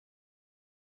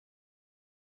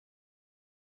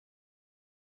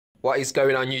What is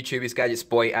going on YouTube? It's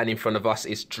GadgetsBoy, and in front of us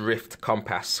is Drift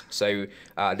Compass. So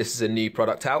this is a new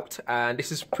product out, and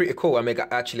this is pretty cool. I'm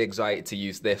actually excited to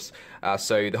use this.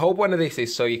 So the whole point of this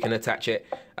is so you can attach it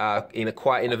in a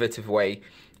quite innovative way.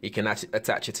 You can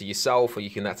attach it to yourself, or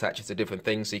you can attach it to different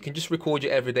things. So you can just record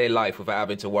your everyday life without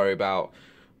having to worry about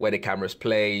where the camera's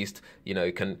placed. You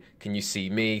know, can you see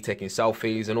me taking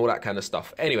selfies and all that kind of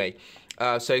stuff. Anyway.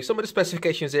 So some of the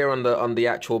specifications here on the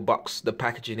actual box, the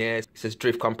packaging here, it says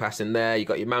Drift Compass in there. You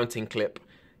got your mounting clip,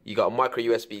 you got a micro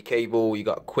USB cable, you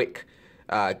got a quick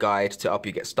guide to help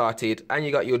you get started, and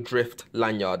you got your Drift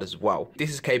lanyard as well.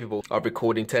 This is capable of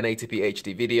recording 1080p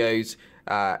HD videos,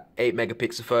 8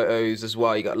 megapixel photos as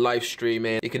well. You got live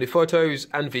streaming. You can do photos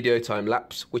and video time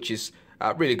lapse, which is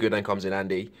really good and comes in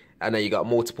handy. And then you got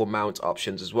multiple mount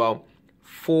options as well.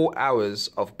 4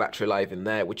 hours of battery life in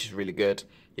there, which is really good.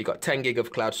 You got 10 gig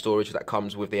of cloud storage that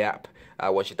comes with the app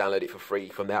once you download it for free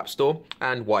from the App Store,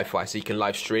 and Wi-Fi, so you can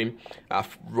live stream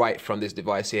right from this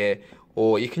device here,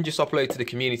 or you can just upload to the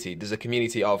community. There's a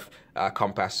community of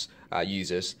Compass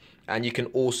users, and you can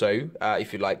also,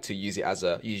 if you'd like to use it as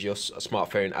use your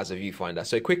smartphone as a viewfinder.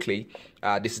 So quickly,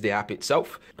 this is the app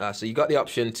itself. So you got the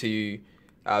option to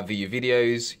view your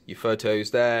videos, your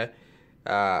photos there.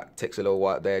 Takes a little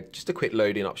while there, just a quick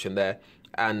loading option there,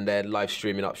 and then live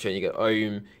streaming option. You get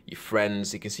home, your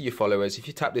friends, you can see your followers if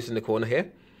you tap this in the corner here,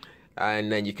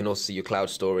 and then you can also see your cloud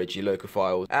storage, your local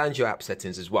files, and your app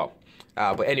settings as well.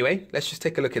 But anyway, let's just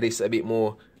take a look at this a bit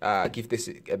more, give this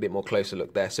a bit more closer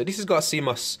look there. So this has got a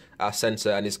CMOS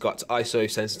sensor, and it's got ISO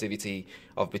sensitivity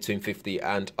of between 50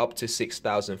 and up to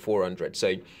 6400. So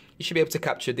you should be able to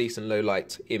capture decent low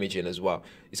light imaging as well.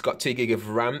 It's got 2 gig of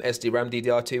RAM, SD-RAM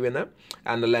DDR2 in there,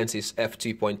 and the lens is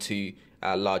f2.2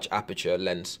 large aperture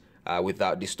lens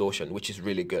without distortion, which is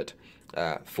really good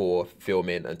for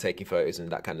filming and taking photos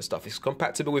and that kind of stuff. It's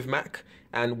compatible with Mac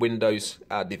and Windows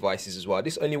devices as well.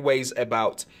 This only weighs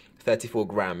about 34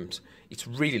 grams. It's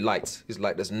really light. It's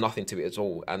like there's nothing to it at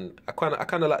all, and I kind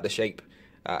of like the shape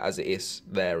as it is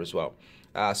there as well.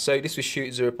 So this will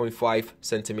shoot 0.5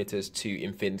 centimeters to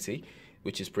infinity,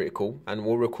 which is pretty cool, and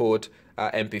will record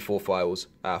MP4 files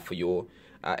for your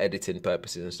editing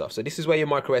purposes and stuff. So this is where your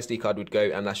micro SD card would go,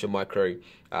 and that's your micro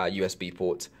USB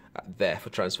port there for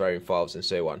transferring files and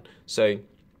so on. So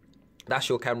that's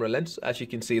your camera lens, as you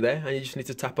can see there, and you just need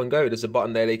to tap and go. There's a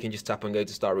button there that you can just tap and go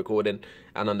to start recording,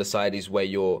 and on the side is where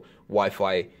your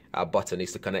Wi-Fi button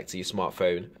is to connect to your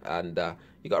smartphone, and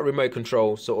you got a remote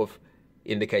control sort of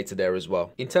indicator there as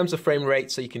well. In terms of frame rate,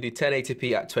 so you can do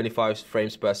 1080p at 25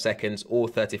 frames per second or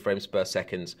 30 frames per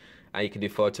second, and you can do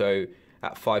photo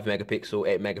at 5 megapixel,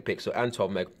 8 megapixel, and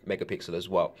 12 megapixel as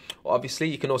well. Obviously,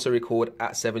 you can also record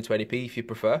at 720p if you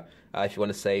prefer. If you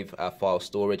want to save file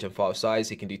storage and file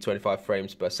size, you can do 25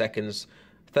 frames per second,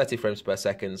 30 frames per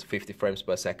second, 50 frames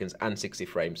per second, and 60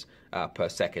 frames per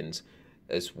second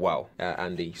as well,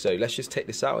 Andy. So let's just take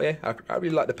this out here. I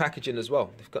really like the packaging as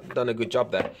well. They've done a good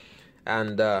job there.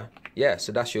 And yeah,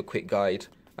 so that's your quick guide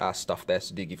stuff there,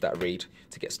 so do give that a read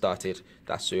to get started.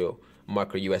 That's your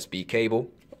micro USB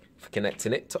cable for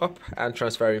connecting it up and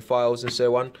transferring files and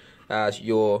so on.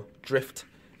 Your Drift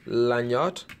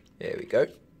lanyard, there we go.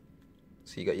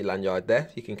 So you got your lanyard there.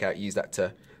 You can use that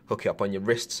to hook it up on your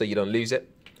wrist so you don't lose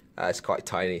it. It's quite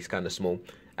tiny, it's kind of small.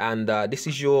 And this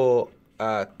is your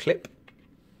clip.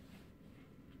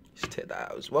 Just take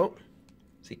that out as well.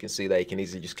 So you can see there, you can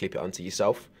easily just clip it onto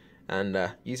yourself and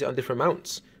use it on different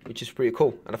mounts, which is pretty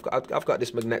cool. And I've got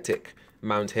this magnetic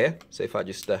mount here, so if I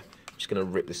just gonna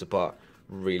rip this apart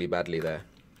really badly there.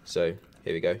 So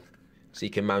here we go. So you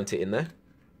can mount it in there.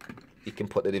 You can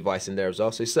put the device in there as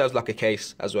well. So it serves like a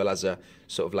case as well as a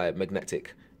sort of like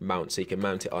magnetic mount, so you can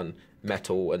mount it on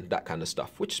metal and that kind of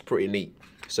stuff, which is pretty neat.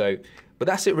 So, but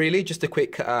that's it really, just a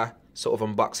quick sort of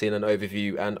unboxing and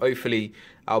overview, and hopefully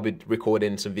I'll be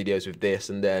recording some videos with this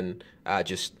and then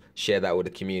just share that with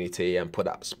the community and put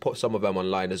some of them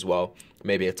online as well,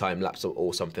 maybe a time lapse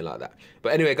or something like that.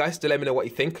 But anyway guys, do let me know what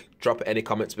you think. Drop any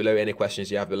comments below, any questions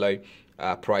you have below.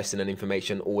 Pricing and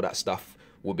information, all that stuff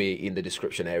will be in the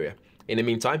description area. In the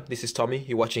meantime, this is Tommy,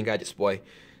 you're watching GadgetsBoy.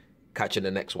 Catch you in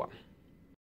the next one.